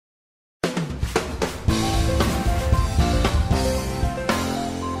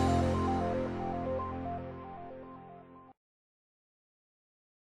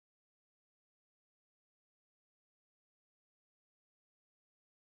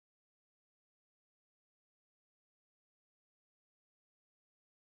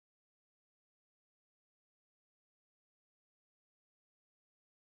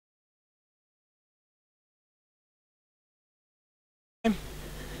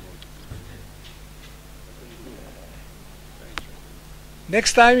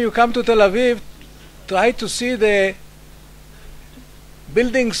Next time you come to Tel Aviv, try to see the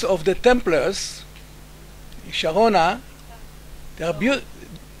buildings of the Templars, Sharona. They are beautiful.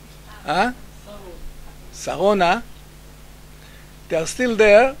 Sarona. They are still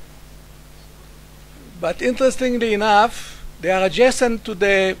there, but interestingly enough, they are adjacent to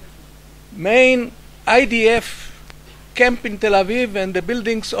the main IDF camp in Tel Aviv and the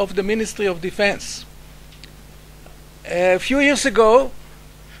buildings of the Ministry of Defense. A few years ago,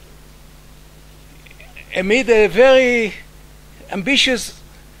 amid a very ambitious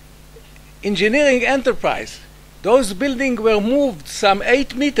engineering enterprise, those buildings were moved some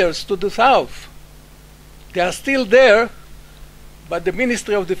 8 meters to the south. They are still there, but the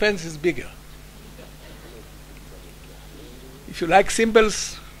Ministry of Defense is bigger. If you like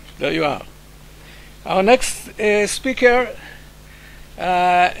symbols, there you are. Our next speaker,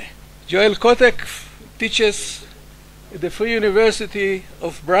 Joël Kotek, teaches at the Free University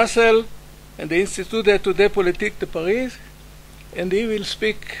of Brussels and the Institut d'études politiques de Paris, and he will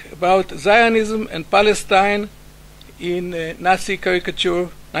speak about Zionism and Palestine in Nazi Caricature,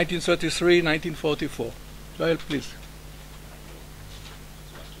 1933-1944. Joël, please.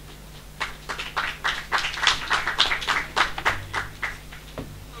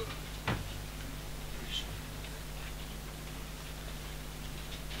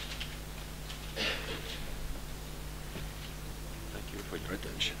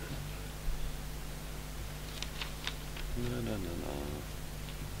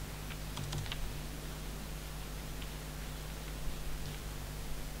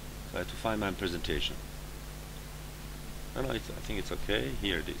 I have to find my presentation. No, I think it's okay.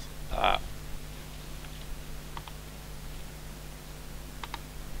 Here it is.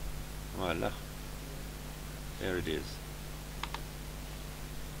 Voila. There it is.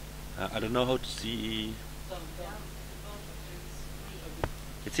 I don't know how to see.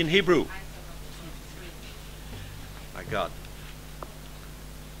 It's in Hebrew. My God.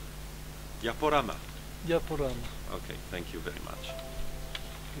 Yaporama. Yaporama. Okay, thank you very much.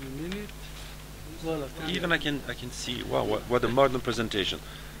 In a minute. Voilà, even I can see. Wow, what a modern presentation.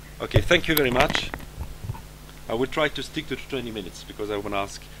 Okay, thank you very much. I will try to stick to 20 minutes because I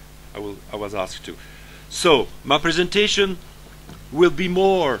was asked to. So my presentation will be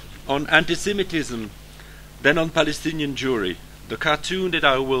more on anti-Semitism than on Palestinian Jewry. The cartoon that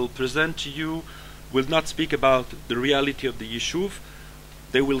I will present to you will not speak about the reality of the Yishuv.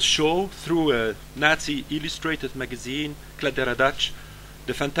 They will show through a Nazi illustrated magazine, Kladderadatsch,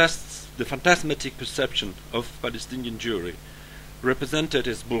 the phantasmatic perception of Palestinian Jewry, represented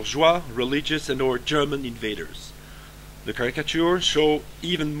as bourgeois, religious, and or German invaders. The caricatures show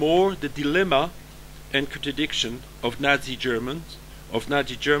even more the dilemma and contradiction of Nazi Germany,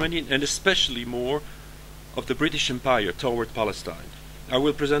 and especially more of the British Empire toward Palestine. I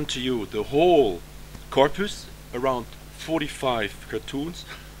will present to you the whole corpus, around 45 cartoons,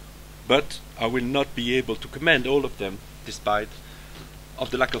 but I will not be able to commend all of them despite of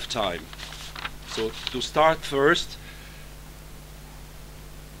the lack of time. So to start first,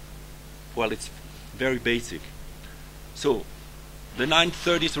 well, it's very basic. So the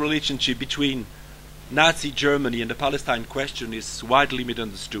 1930s relationship between Nazi Germany and the Palestine question is widely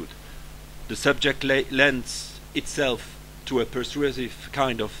misunderstood. The subject lends itself to a persuasive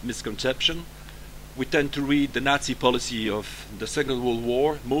kind of misconception. We tend to read the Nazi policy of the Second World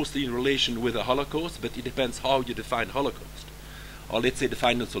War mostly in relation with the Holocaust, but it depends how you define Holocaust, or let's say the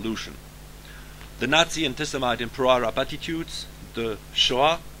final solution. The Nazi anti-Semite and pro-Arab attitudes, the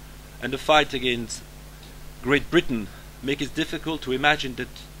Shoah, and the fight against Great Britain make it difficult to imagine that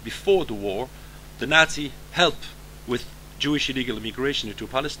before the war, the Nazi helped with Jewish illegal immigration into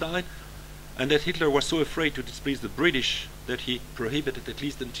Palestine, and that Hitler was so afraid to displease the British that he prohibited, at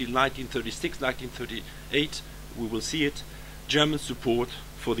least until 1936, 1938, we will see it, German support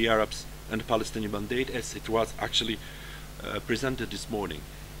for the Arabs and the Palestinian mandate as it was actually presented this morning.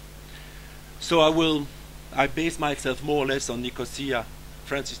 So I base myself more or less on Nicosia,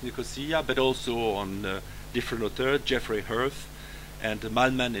 Francis Nicosia, but also on different authors, Jeffrey Hirth and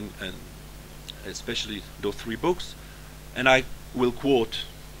Malman, and especially those 3 books. And I will quote,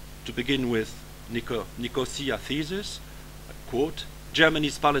 to begin with, Nicosia thesis, I quote,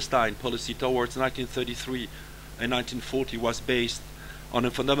 Germany's Palestine policy towards 1933 and 1940 was based on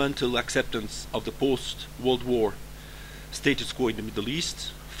a fundamental acceptance of the post-World War status quo in the Middle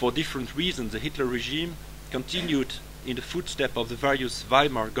East. For different reasons, the Hitler regime continued in the footsteps of the various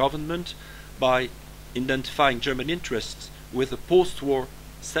Weimar government by identifying German interests with a post-war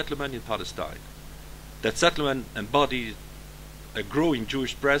settlement in Palestine. That settlement embodied a growing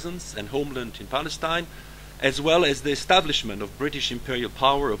Jewish presence and homeland in Palestine, as well as the establishment of British imperial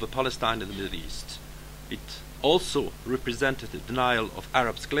power over Palestine and the Middle East. It also represented the denial of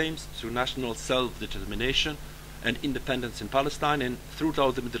Arabs' claims to national self-determination and independence in Palestine and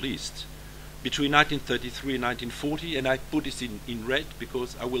throughout the Middle East. Between 1933 and 1940, and I put this in red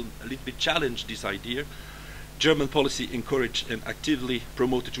because I will a little bit challenge this idea, German policy encouraged and actively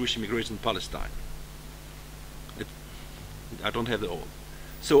promoted Jewish immigration in Palestine. I don't have it all.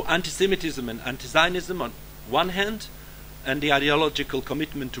 So anti-Semitism and anti-Zionism on one hand, and the ideological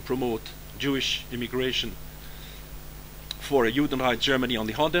commitment to promote Jewish immigration for a Judenreich Germany on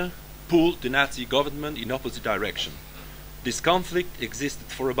the other, pulled the Nazi government in opposite direction. This conflict existed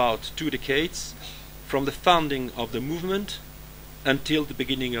for about 2 decades, from the founding of the movement until the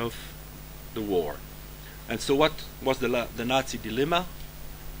beginning of the war. And so what was the Nazi dilemma?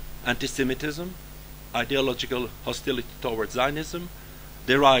 Anti-Semitism, ideological hostility towards Zionism,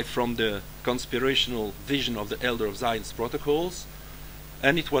 derived from the conspirational vision of the Elder of Zion's protocols,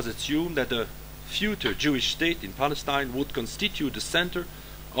 and it was assumed that the future Jewish state in Palestine would constitute the center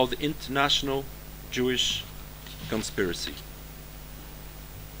of the international Jewish conspiracy.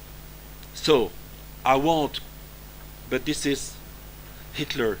 So, I won't, but this is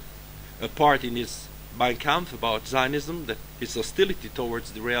Hitler, a part in his Mein Kampf about Zionism, that his hostility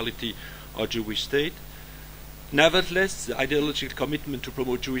towards the reality of Jewish state. Nevertheless, the ideological commitment to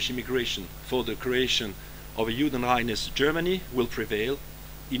promote Jewish immigration for the creation of a Judenreich Germany will prevail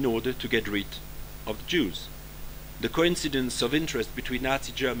in order to get rid of the Jews. The coincidence of interest between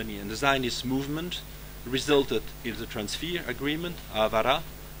Nazi Germany and the Zionist movement resulted in the transfer agreement, Avara,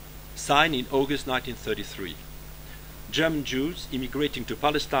 signed in August 1933. German Jews immigrating to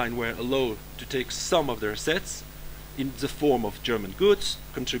Palestine were allowed to take some of their assets in the form of German goods,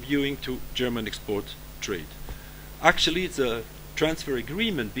 contributing to German export trade. Actually, the transfer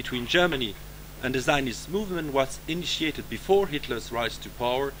agreement between Germany and the Zionist movement was initiated before Hitler's rise to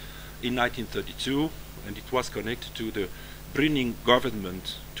power in 1932, and it was connected to the Brüning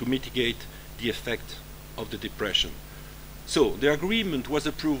government to mitigate the effect of the depression. So the agreement was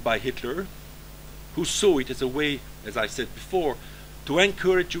approved by Hitler, who saw it as a way, as I said before, to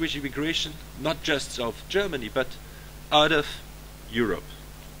encourage Jewish immigration, not just of Germany, but out of Europe.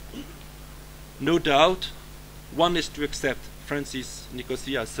 No doubt, one is to accept Francis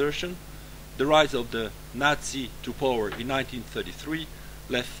Nicosia's assertion: the rise of the Nazi to power in 1933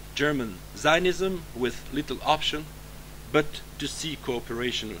 left German Zionism with little option but to seek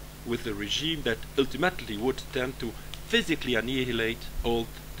cooperation with a regime that ultimately would attempt to physically annihilate all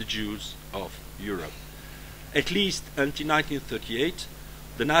the Jews of Europe. At least until 1938,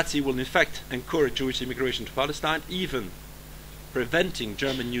 the Nazi will in fact encourage Jewish immigration to Palestine, even preventing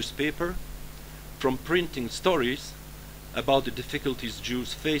German newspapers from printing stories about the difficulties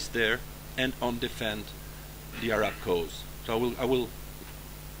Jews face there and on defend the Arab cause. So I will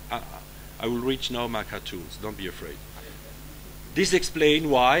reach now my cartoons, don't be afraid. This explains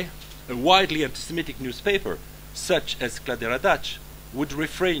why a widely anti-Semitic newspaper such as Kladderadatsch would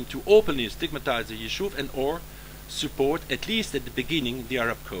refrain to openly stigmatize the Yishuv and or support, at least at the beginning, the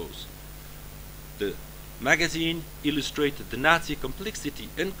Arab cause. The magazine illustrated the Nazi complexity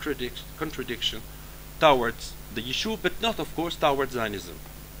and contradiction towards the Yishuv, but not, of course, towards Zionism.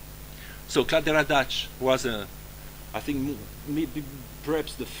 So Kladderadatsch was, I think, maybe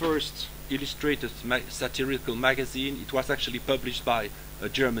perhaps the first illustrated satirical magazine. It was actually published by a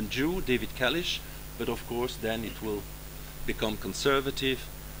German Jew, David Kalisch, but of course then it will become conservative.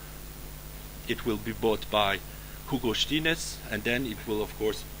 It will be bought by Hugo Stinnes, and then it will of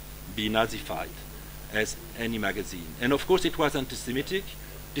course be Nazified as any magazine. And of course it was anti-Semitic.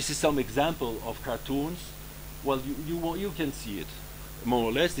 This is some example of cartoons. Well, you can see it more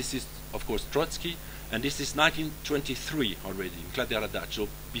or less. This is of course Trotsky, and this is 1923 already in Kladderadatsch, so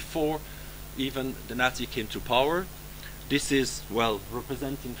before even the Nazi came to power. This is, well,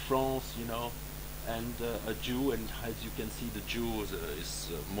 representing France, you know, and a Jew, and as you can see, the Jew is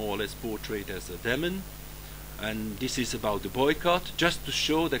more or less portrayed as a demon. And this is about the boycott, just to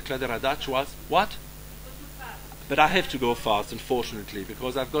show that Kladderadatsch was what? But I have to go fast, unfortunately,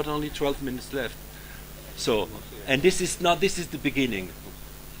 because I've got only 12 minutes left. So, and this is the beginning.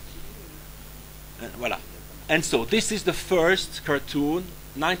 Voila. And so this is the first cartoon,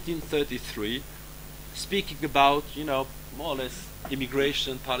 1933, speaking about, you know, more or less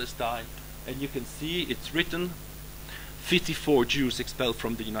immigration, Palestine, and you can see it's written 54 Jews expelled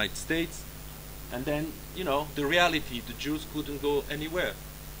from the United States, and then, you know, the reality, the Jews couldn't go anywhere.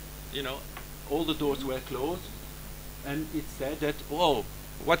 You know, all the doors were closed, and it said that, oh,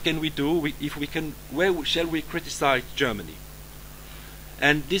 what can we do if we can, where shall we criticize Germany?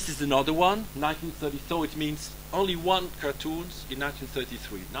 And this is another one, 1930. So it means only one cartoons in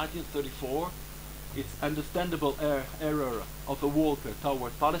 1933. 1934, it's understandable error of a walker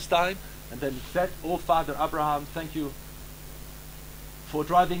toward Palestine. And then it said, "Oh, Father Abraham, thank you for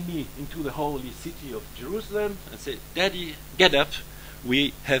driving me into the holy city of Jerusalem." And say, "Daddy, get up.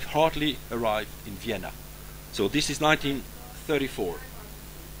 We have hardly arrived in Vienna." So this is 1934.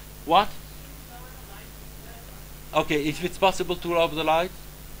 What? Okay, if it's possible to lower the light.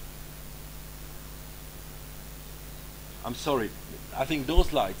 I'm sorry. I think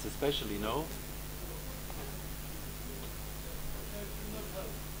those lights especially, no?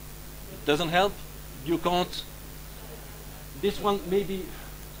 It doesn't help? You can't? This one maybe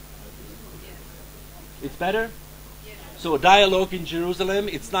it's better? So dialogue in Jerusalem,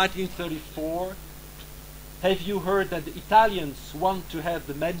 it's 1934. Have you heard that the Italians want to have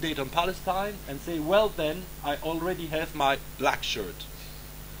the mandate on Palestine and say, well then, I already have my black shirt.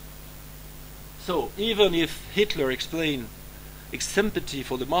 So even if Hitler explained its sympathy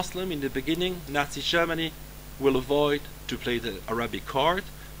for the Muslim in the beginning, Nazi Germany will avoid to play the Arabic card.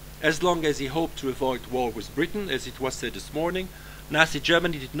 As long as he hoped to avoid war with Britain, as it was said this morning, Nazi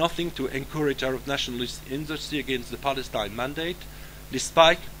Germany did nothing to encourage Arab nationalist industry against the Palestine mandate,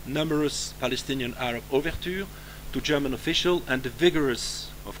 despite numerous Palestinian Arab overtures to German officials and the vigorous,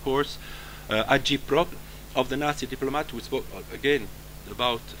 of course, agitprop of the Nazi diplomat who spoke again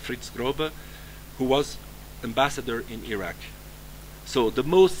about Fritz Grobe, who was ambassador in Iraq. So the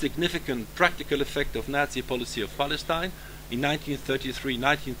most significant practical effect of Nazi policy of Palestine in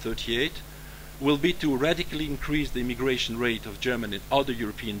 1933-1938 will be to radically increase the immigration rate of German and other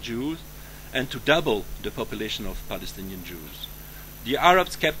European Jews and to double the population of Palestinian Jews. The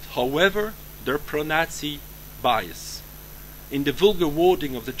Arabs kept, however, their pro-Nazi bias. In the vulgar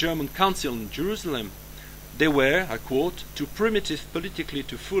wording of the German Council in Jerusalem, they were, I quote, too primitive politically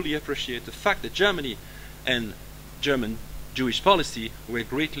to fully appreciate the fact that Germany and German Jewish policy were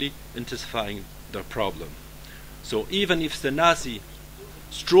greatly intensifying their problem. So even if the Nazi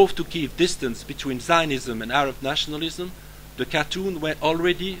strove to keep distance between Zionism and Arab nationalism, the cartoon were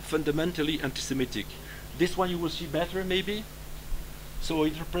already fundamentally anti-Semitic. This one you will see better maybe. So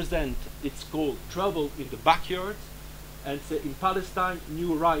it represents, it's called Trouble in the Backyard, and in Palestine,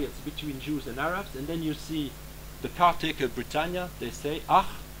 new riots between Jews and Arabs, and then you see the caretaker Britannia, they say,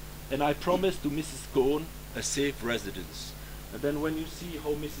 and I promise to Mrs. Cohn a safe residence. And then when you see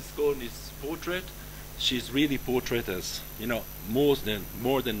how Mrs. Cohn is portrayed, she's really portrayed as, you know, more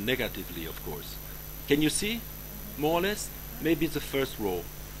than negatively, of course. Can you see, more or less? Maybe it's the first row.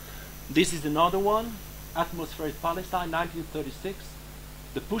 This is another one, Atmospheric Palestine, 1936.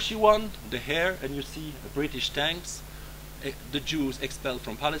 The pushy one, the hair, and you see British tanks, the Jews expelled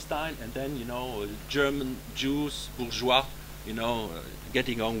from Palestine, and then, you know, German Jews, bourgeois, you know,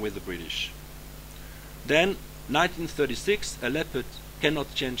 getting on with the British. Then, 1936, a leopard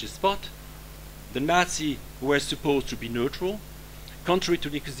cannot change his spot. The Nazis were supposed to be neutral. Contrary to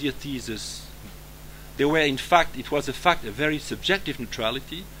Nicosia thesis, they were in fact, it was a fact, a very subjective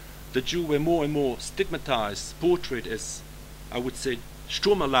neutrality. The Jews were more and more stigmatized, portrayed as, I would say,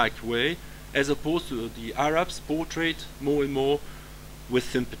 Sturmer-like way, as opposed to the Arabs portrayed more and more with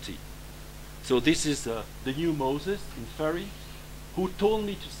sympathy. So this is the new Moses in Ferry, who told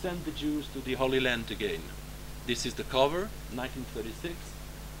me to send the Jews to the Holy Land again. This is the cover, 1936.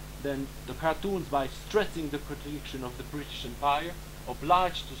 Then the cartoons, by stressing the contradiction of the British Empire,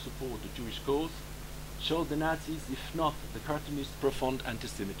 obliged to support the Jewish cause, showed the Nazis, if not the cartoonists, profound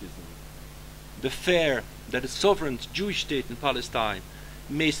anti-Semitism. The fear that a sovereign Jewish state in Palestine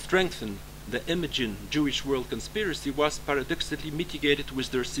may strengthen the imagined Jewish world conspiracy was paradoxically mitigated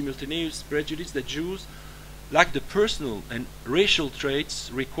with their simultaneous prejudice that Jews lack the personal and racial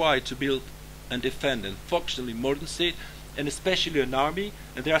traits required to build and defend a functionally modern state, and especially an army.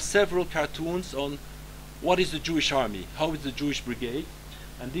 And there are several cartoons on what is the Jewish army, how is the Jewish brigade,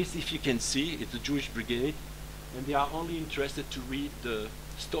 and this, if you can see, is the Jewish brigade, and they are only interested to read the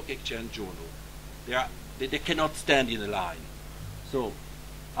Stock Exchange Journal. They cannot stand in a line. So,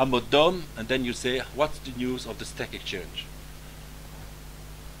 Amodom, and then you say, what's the news of the Stock Exchange?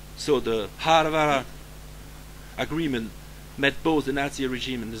 So the Harvard agreement met both the Nazi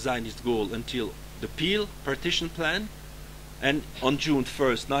regime and the Zionist goal until the Peel partition plan, and on June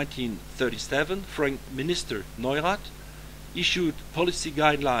 1st, 1937, Foreign Minister Neurath issued policy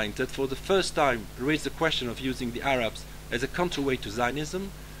guidelines that for the first time raised the question of using the Arabs as a counterweight to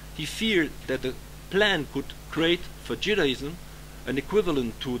Zionism. He feared that the plan could create for Judaism an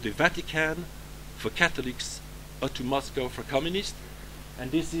equivalent to the Vatican for Catholics or to Moscow for communists.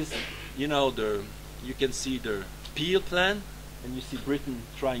 And this is, you know, you can see the Peel plan, and you see Britain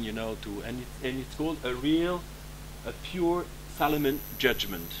trying, to, and it's called a pure Solomon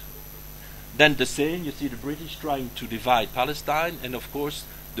judgment. Then the same, you see the British trying to divide Palestine, and of course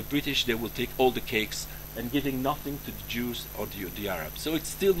the British, they will take all the cakes and giving nothing to the Jews or the Arabs. So it's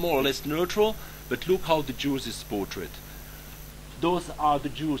still more or less neutral, but look how the Jews is portrayed. Those are the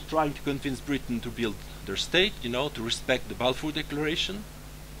Jews trying to convince Britain to build their state, to respect the Balfour Declaration.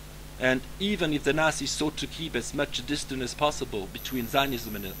 And even if the Nazis sought to keep as much distance as possible between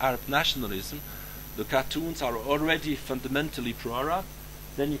Zionism and Arab nationalism, the cartoons are already fundamentally pro-Arab.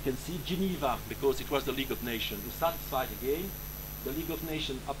 Then you can see Geneva, because it was the League of Nations who satisfied again. The League of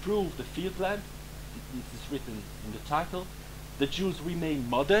Nations approved the field plan. This is written in the title. The Jews remain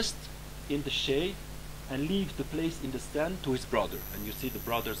modest in the shade and leave the place in the stand to his brother. And you see the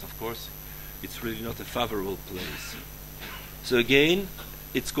brothers, of course, it's really not a favorable place. So again,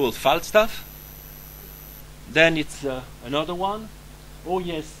 it's called Falstaff. Then it's another one. Oh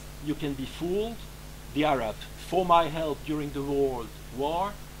yes, you can be fooled. The Arab, for my help during the World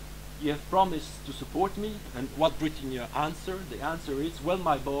War, you have promised to support me. And what Britannia answer? The answer is, well,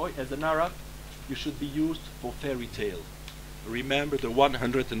 my boy, as an Arab, you should be used for fairy tale. Remember the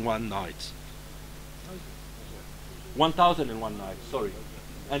 101 nights. 1001 nights, sorry.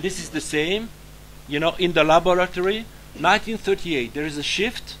 And this is the same, in the laboratory. 1938, there is a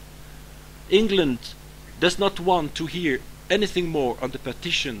shift. England does not want to hear anything more on the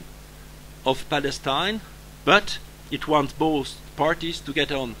partition of Palestine, but it wants both parties to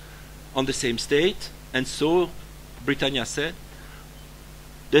get on the same state. And so Britannia said,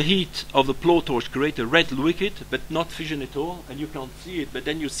 the heat of the blowtorch creates a red liquid, but not fission at all, and you can't see it, but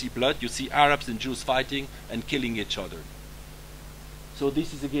then you see blood, you see Arabs and Jews fighting and killing each other. So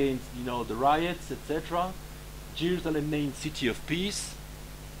this is against, the riots, etc. Jerusalem named City of Peace.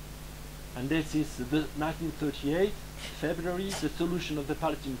 And this is the 1938, February, the solution of the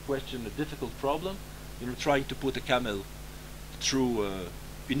Palestinian question, a difficult problem, trying to put a camel through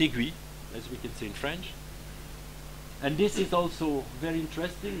une aiguille, as we can say in French. And this is also very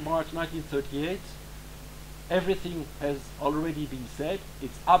interesting, March 1938. Everything has already been said.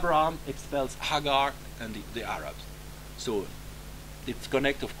 It's Abraham expels Hagar and the Arabs. So it's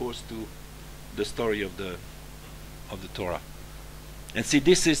connected, of course, to the story of the Torah. And see,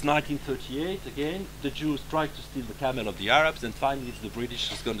 this is 1938 again. The Jews try to steal the camel of the Arabs, and finally it's the British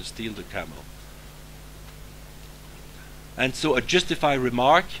who's going to steal the camel. And so a justified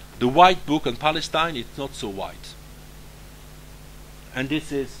remark, the white book on Palestine, it's not so white. And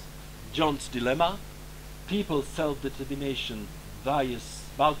this is John's dilemma. People's self-determination via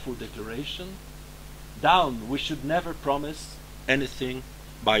Balfour Declaration. Down, we should never promise anything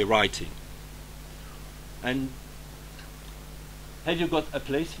by writing. And have you got a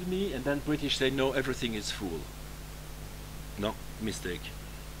place for me? And then British say, no, everything is full. No, mistake.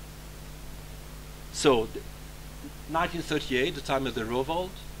 So, 1938, the time of the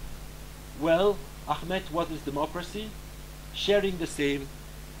revolt. Well, Ahmed, what is democracy? Sharing the same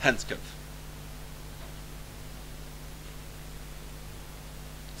handcuff.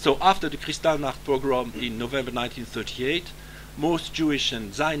 So after the Kristallnacht pogrom in November 1938, most Jewish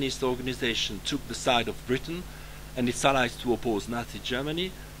and Zionist organizations took the side of Britain and its allies to oppose Nazi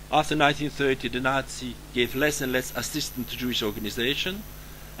Germany. After 1930, the Nazi gave less and less assistance to Jewish organizations,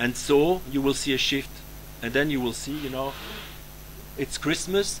 and so you will see a shift, and then you will see, it's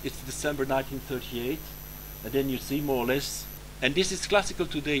Christmas, it's December 1938, and then you see more or less, and this is classical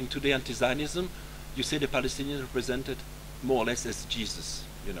today, in today anti-Zionism, you see the Palestinians represented more or less as Jesus,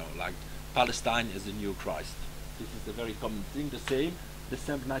 like Palestine as the new Christ. This is a very common thing. The same,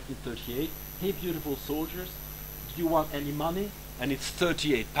 December 1938, hey beautiful soldiers, do you want any money? And it's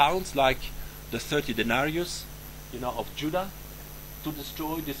 38 pounds, like the 30 denarius, of Judah, to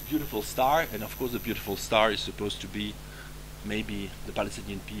destroy this beautiful star. And of course the beautiful star is supposed to be maybe the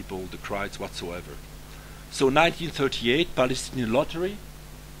Palestinian people, the Christ, whatsoever. So 1938, Palestinian lottery.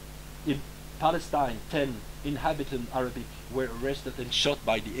 In Palestine, 10 inhabitant Arabic were arrested and shot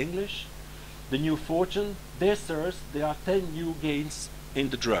by the English. The new fortune, there, sirs, there are 10 new gains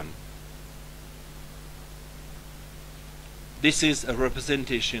in the drum. This is a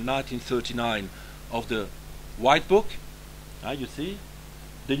representation in 1939 of the White Book. You see,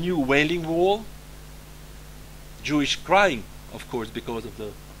 the new Wailing Wall, Jewish crying, of course, because of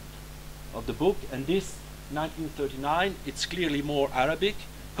the book. And this 1939, it's clearly more Arabic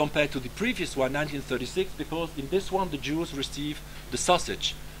compared to the previous one, 1936, because in this one the Jews receive the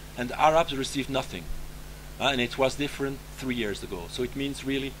sausage and the Arabs receive nothing. And it was different 3 years ago. So it means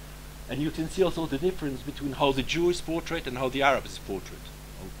really, and you can see also the difference between how the Jew is portrayed and how the Arab is portrayed.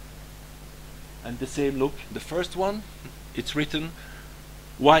 And the same look, the first one, it's written,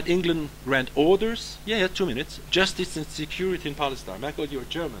 while England grant orders, 2 minutes, justice and security in Palestine. Michael, you're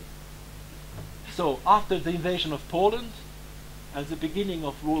German. So after the invasion of Poland and the beginning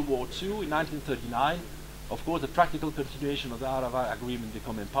of World War II in 1939, of course the practical continuation of the Arab agreement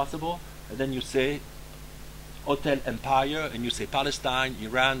become impossible, and then you say Hotel Empire, and you say Palestine,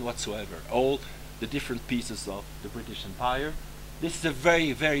 Iran, whatsoever, all the different pieces of the British Empire. This is a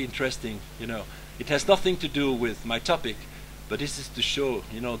very, very interesting, it has nothing to do with my topic, but this is to show,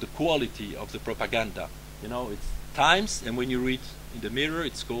 the quality of the propaganda. It's Times, and when you read in the Mirror,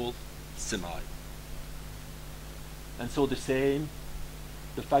 it's called Semi. And so the same,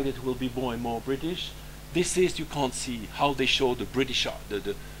 the fact that it will be more and more British. This is, you can't see how they show the British,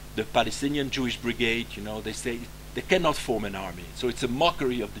 the Palestinian Jewish Brigade, they say they cannot form an army. So it's a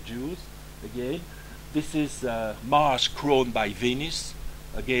mockery of the Jews, again. This is Mars crowned by Venus,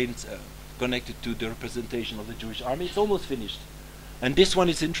 again connected to the representation of the Jewish army. It's almost finished. And this one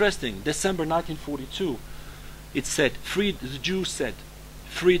is interesting. December 1942, it said, the Jews said,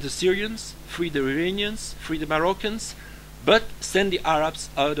 free the Syrians, free the Iranians, free the Moroccans, but send the Arabs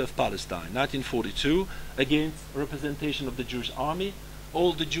out of Palestine. 1942, against representation of the Jewish army.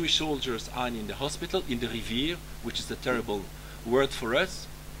 All the Jewish soldiers are in the hospital, in the Riviere, which is a terrible word for us,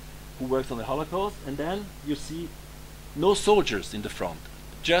 who works on the Holocaust. And then you see no soldiers in the front,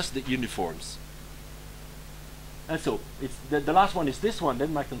 just the uniforms. And so it's the last one is this one,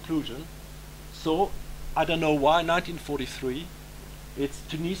 then my conclusion. So I don't know why, 1943, it's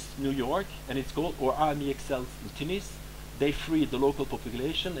Tunis, New York, and it's called Our Army Excels in Tunis. They freed the local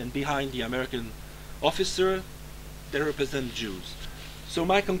population, and behind the American officer, they represent Jews. So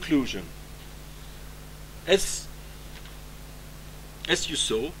my conclusion, as you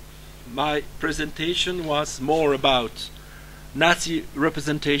saw, my presentation was more about Nazi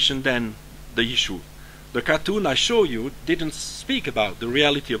representation than the issue. The cartoon I show you didn't speak about the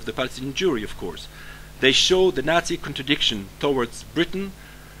reality of the Palestinian Jewry, of course. They show the Nazi contradiction towards Britain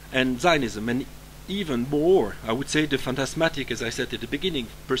and Zionism, and even more, I would say, the phantasmatic, as I said at the beginning,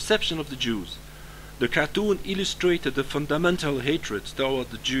 perception of the Jews. The cartoon illustrated the fundamental hatred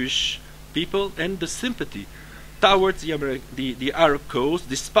toward the Jewish people and the sympathy towards the Arab cause,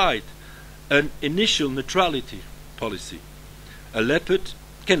 despite an initial neutrality policy. A leopard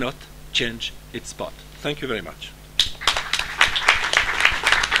cannot change its spot. Thank you very much.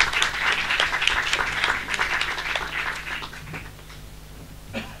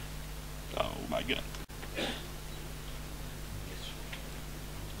 Oh my God.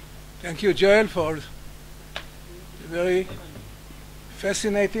 Thank you, Joel, for a very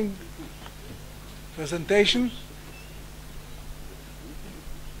fascinating presentation.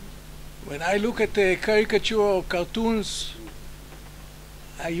 When I look at a caricature or cartoons,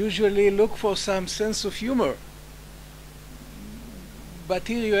 I usually look for some sense of humor. But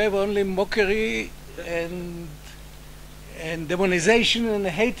here you have only mockery and demonization and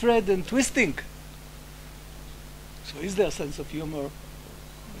hatred and twisting. So is there a sense of humor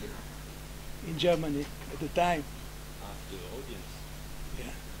in Germany at the time? After the audience.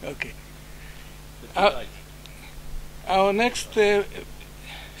 Yeah, okay. Like. Our next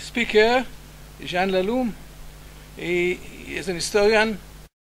speaker, Jean Laloum, he is an historian